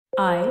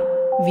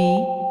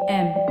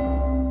IVM.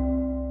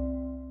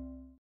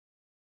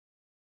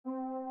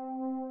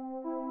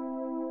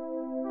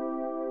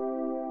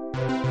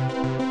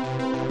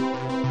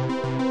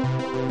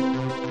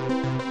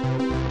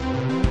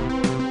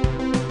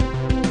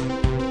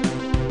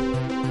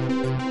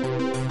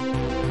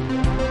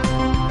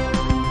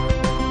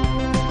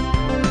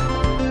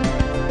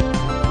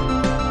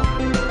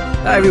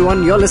 Hi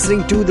everyone, you're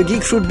listening to the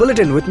Geek Fruit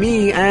Bulletin with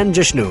me and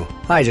Jishnu.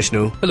 Hi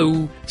Jishnu.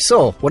 Hello.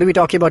 So, what are we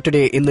talking about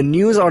today in the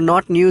news or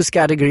not news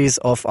categories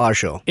of our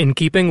show? In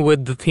keeping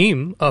with the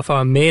theme of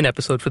our main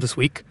episode for this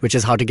week, Which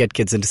is how to get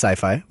kids into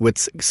sci-fi with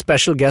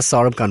special guest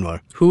Saurabh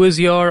Kanwar. who is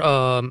your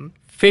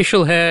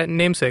facial hair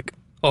namesake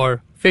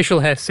or facial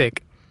hair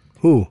sake?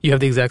 Who? You have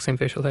the exact same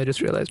facial hair, I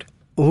just realized.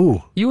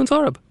 Who? You and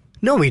Saurabh.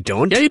 No, we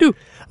don't. Yeah, you do.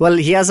 Well,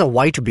 he has a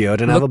white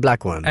beard and I have a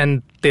black one.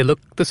 And they look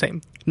the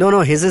same.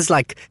 No, his is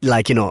like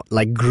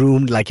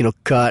groomed,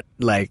 cut,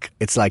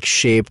 it's like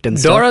shaped and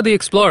stuff. Dora the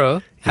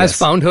Explorer has Yes.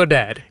 found her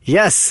dad.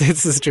 Yes,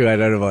 this is true. I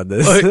read about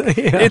this.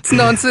 Yeah. It's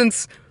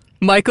nonsense.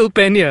 Michael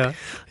Pena.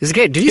 It's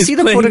great. Did you He's see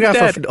the playing photograph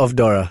dad. of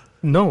Dora?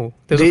 No.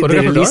 There's They a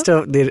photograph of released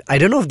Dora? I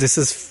don't know if this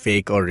is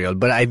fake or real,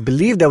 but I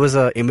believe there was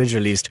an image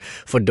released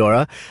for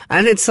Dora,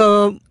 and it's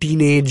a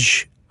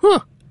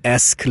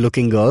teenage-esque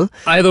looking girl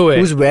Either way.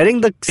 who's wearing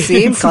the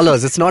same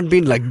colors. It's not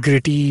been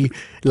gritty,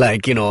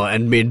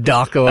 and made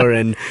darker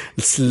and leather.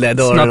 It's and not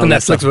the all that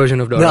Netflix stuff. version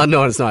of Dora.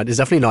 No, it's not. It's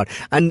definitely not.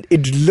 And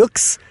it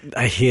looks.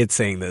 I hate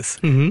saying this,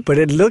 but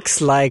it looks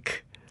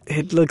like.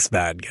 It looks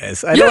bad,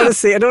 guys. I don't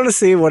want to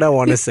say what I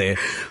want to say.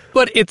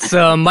 But it's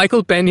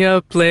Michael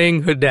Pena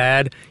playing her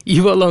dad,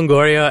 Eva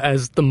Longoria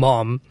as the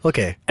mom.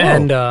 Okay.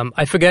 And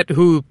I forget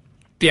who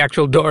the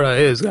actual Dora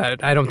is.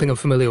 I don't think I'm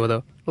familiar with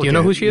her. Do you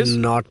know who she is?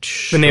 Not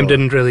sure. The name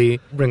didn't really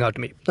ring out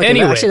to me. Okay,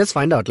 Anyway, actually, let's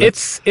find out.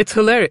 it's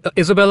hilarious.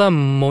 Isabella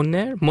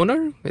Moner?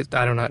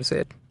 I don't know how to say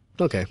it.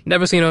 Okay.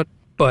 Never seen her,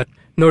 but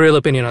no real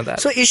opinion on that.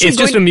 So is she it's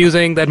just going-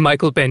 amusing that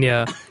Michael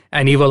Pena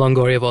and Eva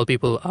Longoria, of all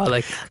people,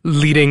 are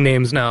leading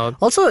names now.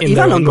 Also, in Eva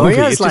their own Longoria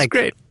movie. is It's just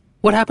great.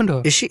 What happened to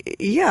her? Is she?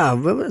 Yeah,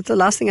 what was the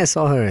last thing I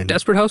saw her in?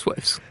 Desperate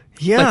Housewives.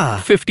 Yeah.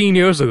 15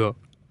 years ago.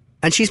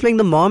 And she's playing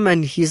the mom,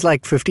 and he's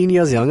 15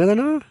 years younger than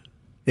her.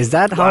 Is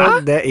that how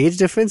What? their age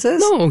difference is?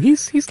 No,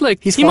 he's He's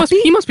he must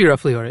 40? he must be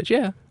roughly your age.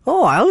 Yeah.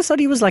 Oh, I always thought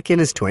he was in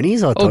his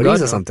 20s or 30s Oh God, or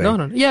no. something.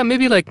 No. Yeah,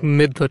 maybe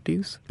mid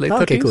 30s, late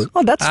 30s. Okay, cool.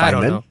 Oh, that's fine I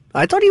don't then. know.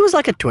 I thought he was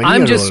a 20-year-old.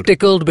 I'm just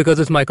tickled because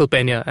it's Michael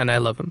Pena and I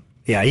love him.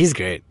 Yeah, he's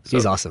great.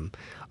 He's awesome.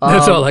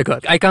 That's all I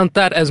got. I count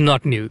that as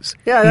not news.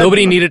 Yeah,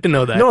 Nobody needed to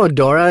know that. No,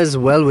 Dora is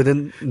well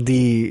within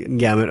the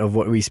gamut of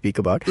what we speak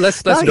about.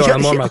 Less Now, Dora,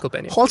 more Michael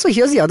Pena. Also,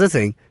 here's the other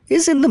thing.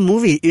 Is in the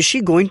movie, is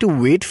she going to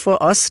wait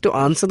for us to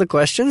answer the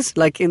questions?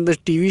 Like in the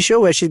TV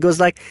show where she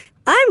goes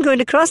I'm going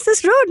to cross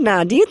this road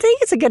now. Do you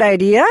think it's a good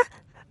idea?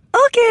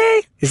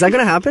 Okay. Is that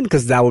going to happen?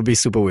 Because that would be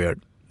super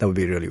weird. That would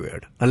be really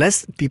weird.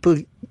 Unless people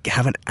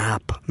have an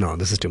app. No,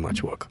 this is too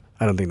much work.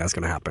 I don't think that's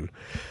going to happen.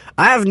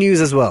 I have news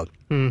as well.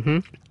 Mm-hmm.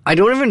 I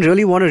don't even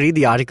really want to read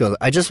the article.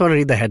 I just want to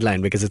read the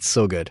headline because it's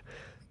so good.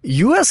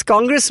 U.S.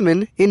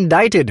 congressman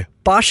indicted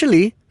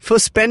partially for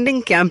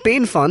spending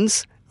campaign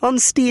funds on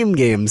Steam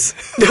games.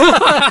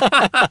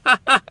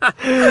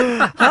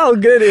 How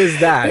good is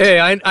that? Hey,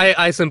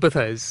 I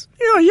sympathize.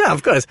 Yeah,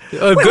 of course.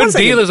 A Wait, good one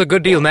second. deal is a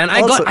good deal, man.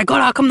 Also- I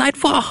got Arkham Knight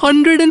for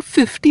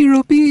 150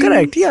 rupees.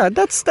 Correct. Yeah,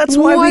 that's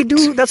why we What?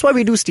 do. That's why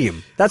we do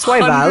Steam. That's why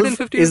Valve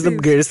 150 is the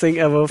rupees. greatest thing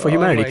ever for Oh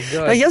humanity. my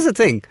God. Now, here's the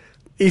thing.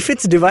 If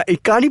it's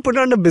can't he put it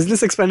under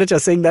business expenditure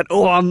saying that,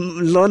 I'm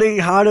learning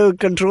how to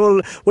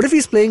control. What if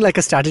he's playing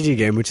a strategy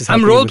game, which is I'm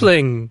helping him role with-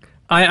 playing.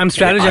 I'm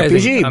strategizing.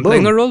 RPG, I'm boom.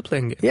 playing a role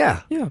playing game.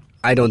 Yeah. Yeah.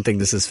 I don't think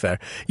this is fair.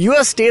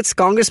 U.S. State's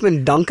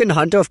Congressman Duncan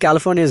Hunter of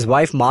California's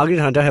wife Margaret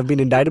Hunter have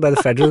been indicted by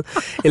the Federal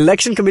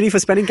Election Committee for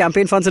spending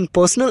campaign funds on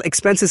personal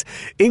expenses,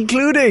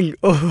 including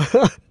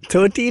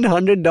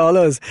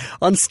 $1,300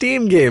 on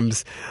Steam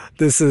games.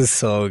 This is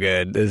so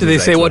good. Did they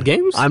say what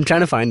games? I'm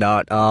trying to find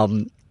out.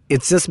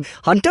 It's just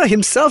Hunter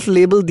himself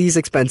labeled these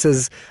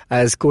expenses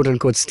as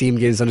quote-unquote Steam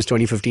games on his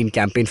 2015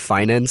 campaign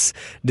finance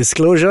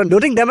disclosure,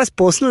 noting them as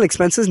personal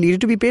expenses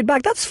needed to be paid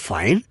back. That's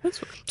fine.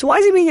 So why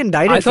is he being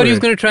indicted I thought for he was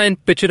it? going to try and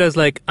pitch it as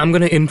I'm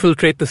going to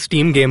infiltrate the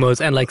Steam gamers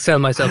and sell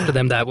myself to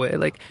them that way.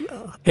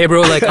 Hey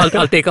bro,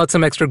 I'll take out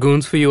some extra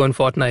goons for you on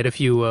Fortnite if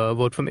you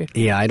vote for me.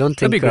 Yeah, I don't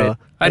think... That'd be great.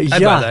 I'd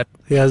buy that.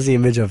 Here's the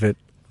image of it.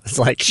 It's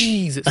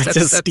Jesus, that's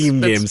just Steam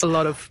that's games. a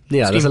lot of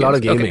Yeah, Steam there's a lot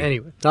of games. gaming. Okay,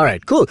 anyway. All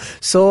right, cool.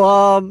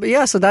 So,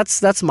 so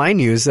that's my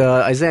news.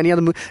 Is there any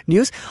other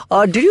news?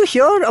 Did you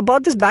hear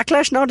about this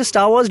backlash now to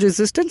Star Wars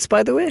Resistance,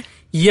 by the way?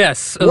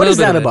 Yes. What is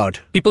that about?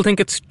 People think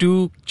it's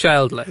too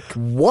childlike.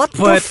 What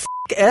the But- f***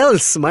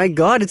 else? My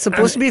God, it's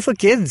supposed to be for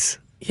kids.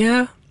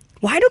 Yeah.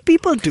 Why do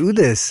people do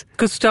this?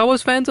 Because Star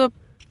Wars fans are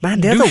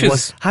Man, they're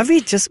douches. the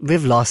worst.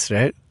 We've lost,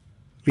 right?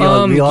 We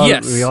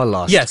all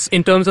lost. Yes,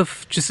 in terms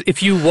of just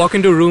if you walk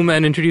into a room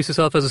and introduce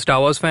yourself as a Star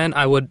Wars fan,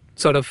 I would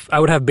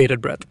have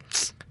bated breath.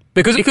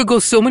 Because it could go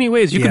so many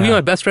ways. You could be Yeah.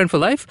 my best friend for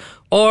life,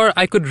 or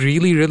I could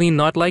really, really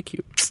not like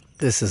you.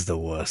 This is the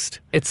worst.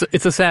 It's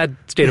a sad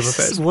state of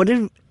affairs. What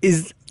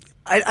is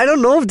I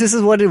don't know if this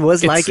is what it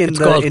was like in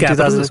 2000.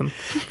 capitalism.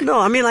 No,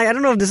 I mean, like, I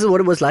don't know if this is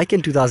what it was like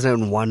in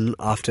 2001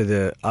 after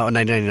the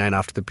 1999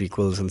 after the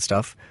prequels and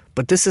stuff.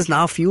 But this is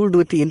now fueled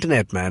with the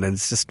internet, man, and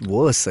it's just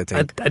worse. I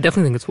think. I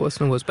definitely think it's worse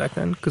than it was back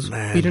then because we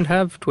didn't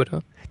have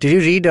Twitter. Did you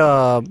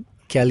read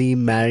Kelly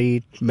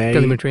Marie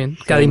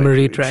Trans?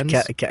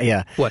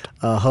 Yeah. What?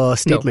 Her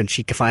statement.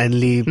 She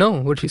finally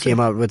what'd she say? came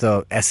out with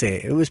an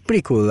essay. It was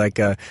pretty cool. Like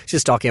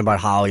she's talking about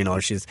how it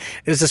was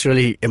just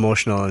really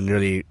emotional and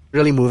really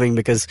really moving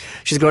because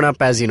she's grown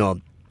up as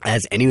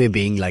as anyway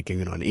being like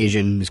an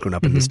Asian who's grown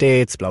up in the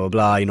States, blah blah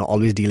blah,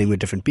 always dealing with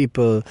different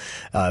people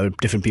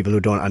who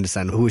don't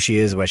understand who she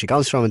is, where she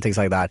comes from and things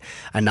like that.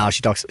 And now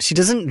she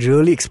doesn't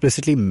really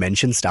explicitly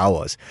mention Star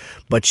Wars,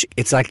 but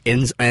it's like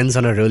ends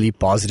on a really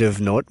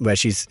positive note where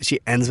she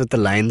ends with the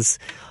lines,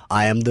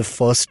 "I am the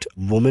first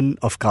woman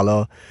of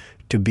color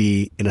to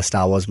be in a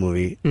Star Wars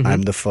movie.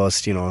 I'm the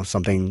first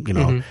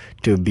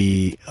to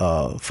be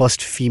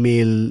first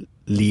female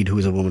lead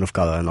who's a woman of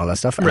color and all that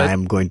stuff, and Right. I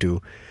am going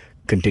to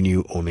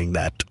continue owning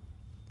that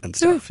and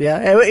stuff."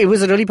 Yeah, it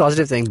was a really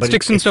positive thing. But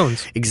Sticks and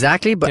stones.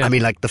 Exactly. But Yeah. I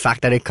mean, like the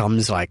fact that it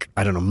comes like,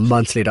 I don't know,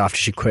 months later after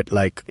she quit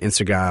like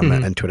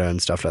Instagram and Twitter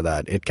and stuff like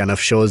that, it kind of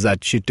shows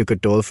that she took a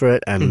toll for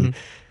it. And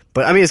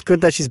but I mean, it's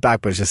good that she's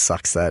back, but it just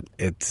sucks that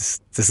this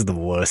is the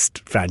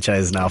worst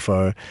franchise now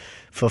for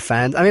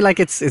fans. I mean, like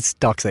it's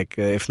toxic.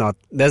 If not,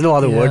 there's no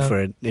other word Yeah. for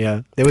it.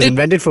 Yeah, it was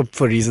invented for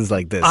reasons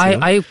like this.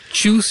 I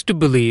choose to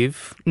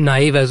believe,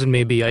 naive as it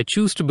may be, I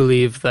choose to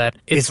believe that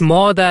it's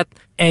more that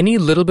any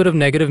little bit of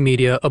negative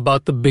media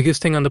about the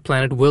biggest thing on the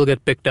planet will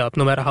get picked up,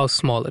 no matter how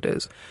small it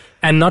is.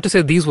 And not to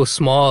say these were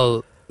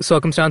small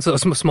circumstances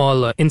or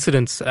small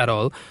incidents at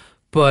all,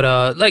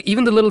 but like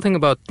even the little thing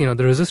about the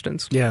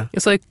resistance. Yeah.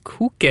 It's like,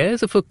 who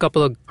cares if a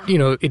couple of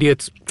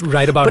idiots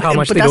write about But- how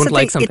much but they that's don't the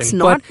like thing, something? it's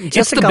not but just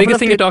it's a the couple biggest of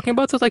thing you're talking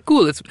about. So it's like,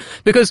 cool. It's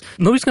because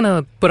nobody's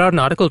gonna put out an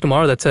article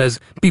tomorrow that says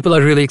people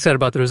are really excited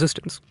about the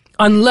resistance,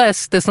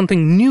 unless there's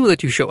something new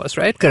that you show us,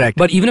 right? Correct.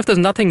 But even if there's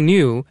nothing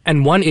new,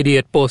 and one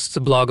idiot posts a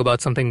blog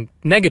about something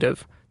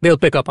negative, they'll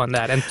pick up on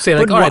that and say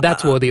like, all right,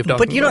 that's worthy of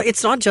talking But about.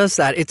 it's not just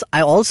that. I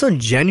also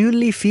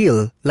genuinely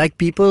feel like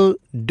people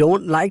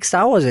don't like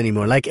Star Wars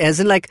anymore. Like as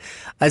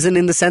in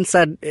in the sense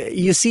that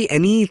you see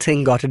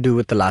anything got to do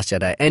with The Last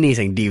Jedi,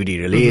 anything, DVD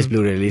release,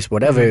 Blu-ray release,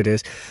 whatever it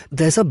is,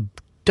 there's a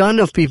ton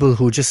of people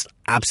who just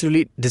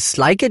absolutely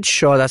dislike it.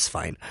 Sure, that's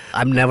fine.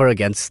 I'm never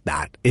against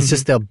that. It's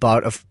just the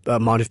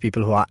amount of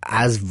people who are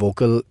as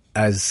vocal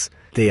as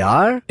they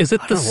are. Is it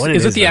I don't know what it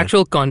is it the man.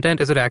 actual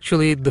content? Is it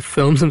actually the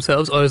films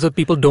themselves, or is it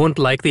people don't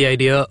like the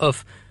idea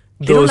of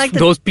don't those like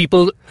those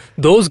people,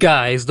 those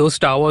guys, those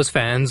Star Wars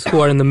fans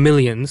who are in the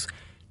millions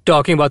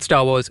talking about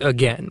Star Wars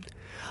again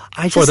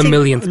I just for the think-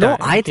 millionth No, time?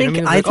 I You know think what I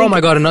mean? I Like, think oh my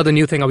god, another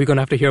new thing. Are we going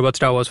to have to hear about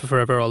Star Wars for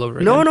forever all over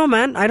again? No,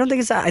 man. I don't think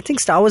it's that. I think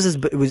Star Wars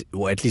at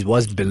least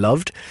was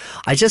beloved.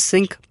 I just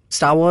think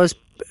Star Wars,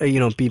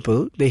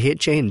 people, they hate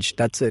change.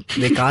 That's it.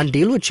 They can't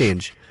deal with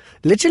change.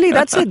 Literally,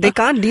 that's it. They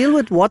can't deal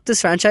with what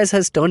this franchise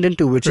has turned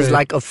into, which is Right.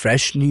 like a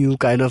fresh, new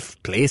kind of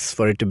place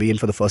for it to be in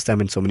for the first time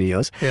in so many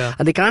years. Yeah.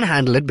 And they can't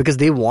handle it because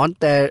they want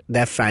their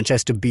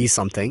franchise to be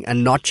something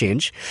and not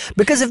change.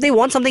 Because if they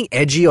want something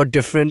edgy or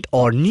different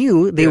or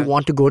new, they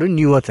want to go to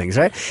newer things,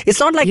 right? It's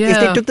not like if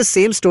they Yeah. took the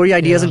same story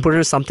ideas and put it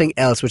into something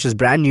else, which is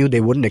brand new,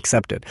 they wouldn't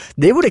accept it.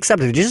 They would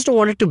accept it. They just don't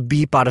want it to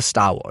be part of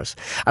Star Wars.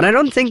 And I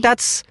don't think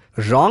that's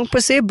wrong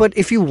per se, but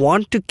if you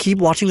want to keep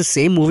watching the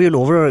same movie and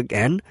over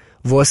again,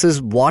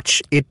 versus watch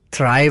it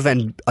thrive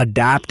and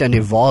adapt and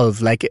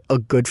evolve like a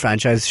good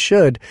franchise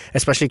should,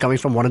 especially coming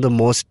from one of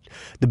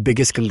the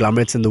biggest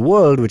conglomerates in the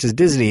world, which is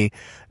Disney,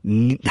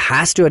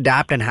 has to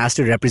adapt and has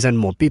to represent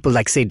more people.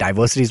 Like, say,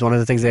 diversity is one of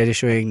the things they're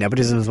issuing,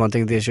 nepotism is one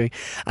thing they're issuing,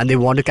 and they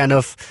want to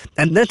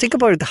and then think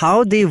about it,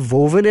 how they've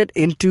woven it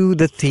into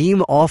the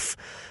theme of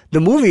the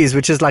movies,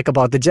 which is like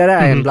about the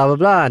Jedi and blah blah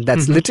blah, and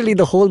that's literally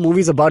the whole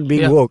movie's about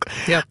being woke.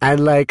 Yeah.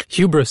 And like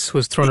Hubris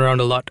was thrown around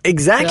a lot.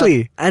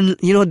 exactly, and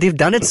they've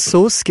done it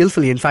so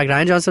skillfully. In fact,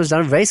 Ryan Johnson has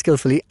done it very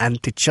skillfully, and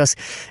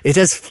it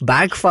has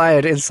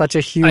backfired in such a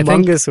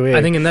humongous way.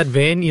 I think in that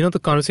vein, the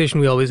conversation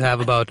we always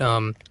have about,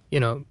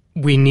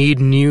 we need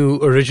new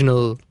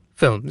original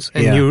films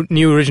and Yeah.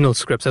 new original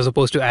scripts as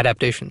opposed to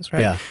adaptations,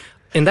 right? Yeah.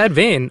 In that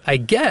vein, I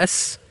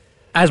guess,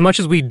 as much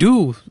as we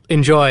do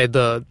enjoy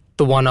the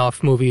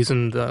one-off movies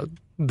and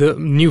the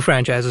new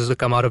franchises that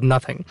come out of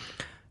nothing,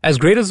 as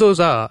great as those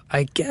are,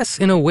 I guess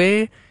in a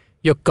way,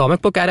 your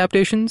comic book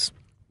adaptations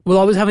will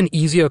always have an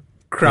easier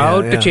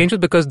crowd Yeah, to yeah. change with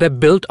because they're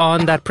built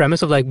on that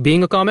premise of like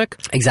being a comic.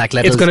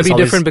 Exactly. It's going to be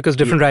always- different because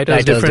different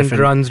writers, different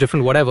runs,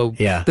 different whatever.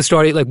 Yeah. The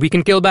story, like we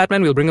can kill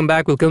Batman, we'll bring him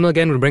back, we'll kill him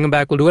again, we'll bring him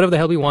back, we'll do whatever the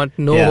hell we want,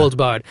 no Yeah. holds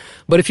barred.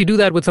 But if you do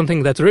that with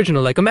something that's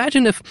original, like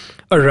imagine if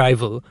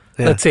Arrival,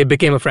 let's say,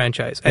 became a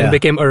franchise and Yeah.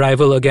 became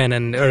Arrival again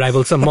and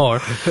Arrival some more.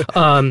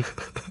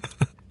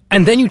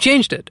 And then you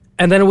changed it.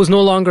 And then it was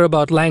no longer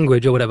about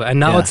language or whatever. And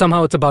now Yeah.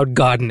 it's about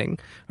gardening.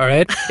 All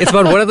right? It's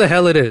about whatever the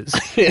hell it is.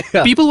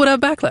 People would have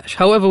backlash.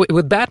 However,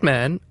 with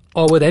Batman,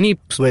 or with any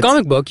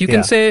comic book, you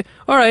can say,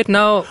 all right,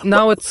 now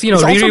it's, you know,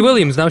 Riri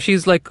Williams. Now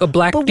she's like a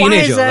black But teenager.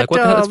 why is that, like, what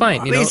the hell? It's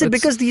fine. You know, is it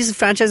because these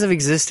franchises have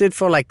existed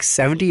for like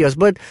 70 years?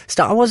 But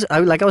Star Wars,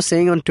 like I was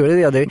saying on Twitter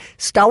the other day,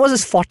 Star Wars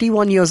is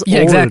 41 years old. Yeah,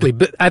 exactly.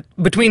 But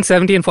between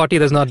 70 and 40,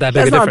 there's not that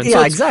big a difference. Yeah,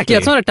 so exactly. Yeah,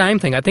 it's not a time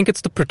thing. I think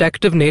it's the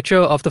protective nature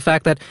of the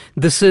fact that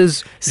this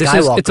is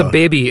it's a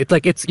baby.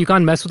 It's you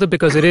can't mess with it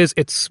because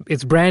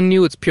it's brand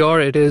new, it's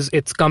pure,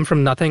 it's come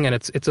from nothing, and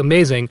it's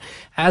amazing,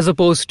 as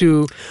opposed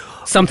to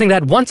something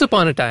that once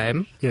upon a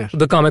time,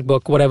 the comic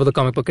book, whatever the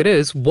comic book it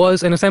is,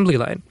 was an assembly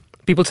line.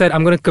 People said,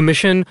 I'm going to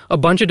commission a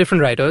bunch of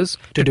different writers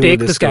to take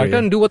this character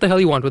and do what the hell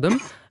you want with them,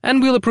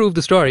 and we'll approve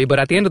the story. But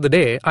at the end of the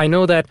day, I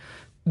know that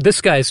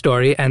this guy's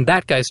story and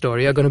that guy's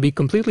story are going to be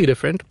completely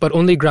different, but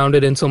only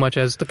grounded in so much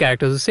as the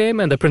characters are the same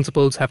and the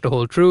principles have to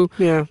hold true.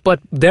 Yeah. But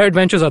their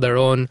adventures are their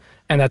own,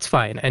 and that's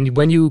fine. And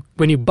when you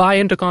buy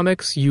into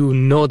comics, you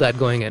know that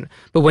going in.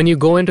 But when you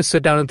go in to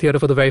sit down in theater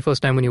for the very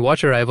first time when you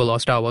watch Arrival or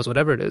Star Wars,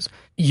 whatever it is,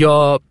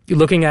 you're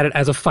looking at it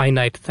as a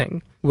finite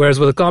thing. Whereas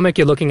with a comic,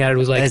 you're looking at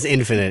it as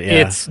infinite.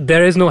 Yeah.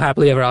 There is no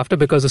happily ever after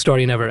because the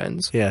story never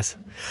ends. Yes.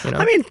 You know?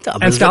 I mean,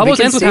 and Star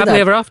Wars ends with happily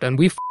ever after, and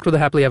we f***ed with the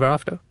happily ever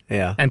after.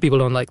 Yeah. And people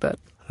don't like that.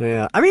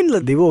 Yeah, I mean,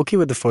 look, they were okay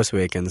with The Force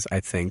Awakens,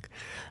 I think,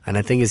 and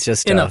I think it's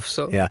just enough.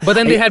 So, yeah. But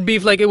then they had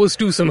beef like it was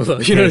too similar.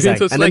 You know what I mean?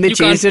 So it's and like then they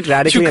changed it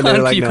radically, and they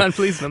were like, you no. can't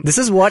please them. This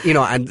is what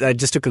and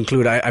just to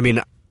conclude, I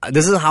mean,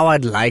 this is how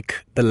I'd like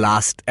the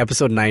last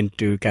episode 9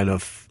 to kind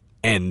of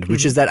end,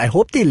 which is that I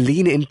hope they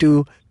lean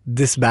into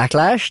this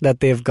backlash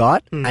that they've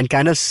got and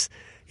kind of,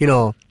 you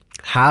know,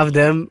 have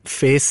them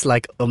face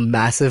like a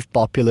massive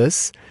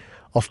populace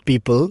of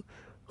people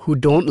who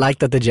don't like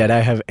that the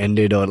Jedi have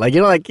ended, or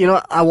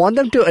I want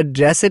them to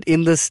address it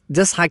in this,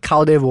 just like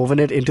how they've woven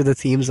it into the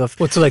themes of.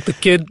 What's like the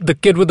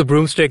kid with the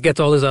broomstick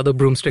gets all his other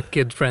broomstick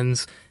kid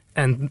friends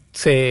and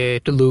say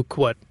to Luke,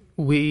 what?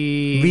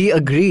 We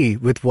agree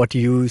with what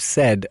you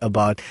said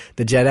about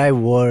the Jedi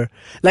were,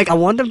 like, I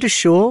want them to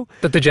show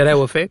that the Jedi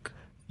were fake.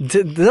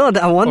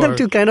 I want them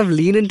to kind of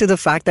lean into the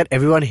fact that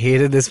everyone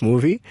hated this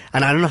movie,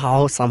 and I don't know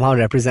how somehow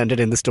represented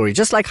in the story.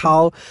 Just like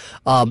how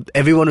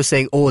everyone was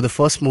saying, oh, the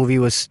first movie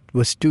was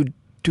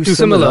too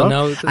similar.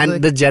 Now, and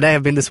like, the Jedi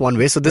have been this one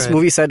way. So this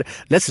movie said,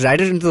 let's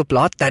write it into the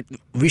plot that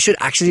we should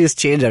actually just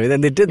change everything.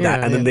 And they did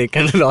that. And then they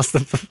kind of lost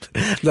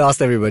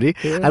everybody.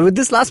 Yeah. And with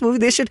this last movie,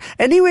 they should...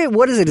 Anyway,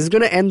 what is it? It's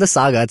going to end the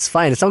saga. It's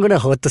fine. It's not going to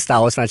hurt the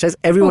Star Wars franchise.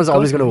 Everyone's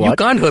always going to watch. You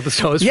can't hurt the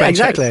Star Wars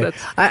franchise. Yeah,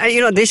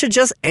 exactly. They should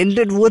just end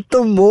it with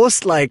the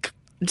most, like...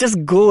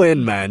 Just go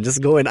in, man.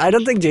 Just go in. I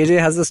don't think JJ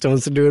has the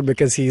stones to do it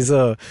because he's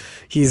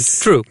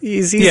true.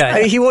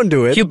 He won't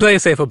do it. He'll play a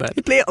safer bet.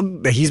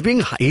 He's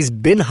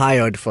been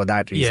hired for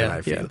that reason.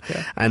 I feel,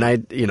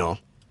 and it'll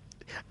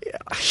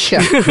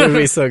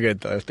be so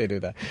good though if they do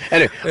that.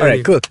 Anyway, all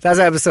right, cool. That's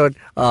our episode.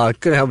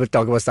 Couldn't help but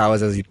talk about Star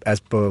Wars as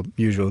per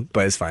usual,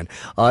 but it's fine.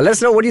 Let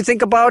us know what you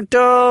think about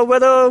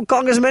whether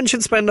congressmen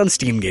should spend on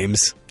Steam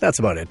games. That's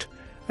about it.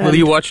 Will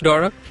you watch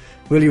Dora?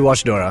 Will you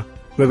watch Dora?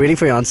 We're waiting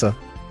for your answer.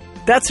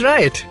 That's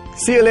right.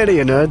 See you later,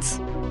 you nerds.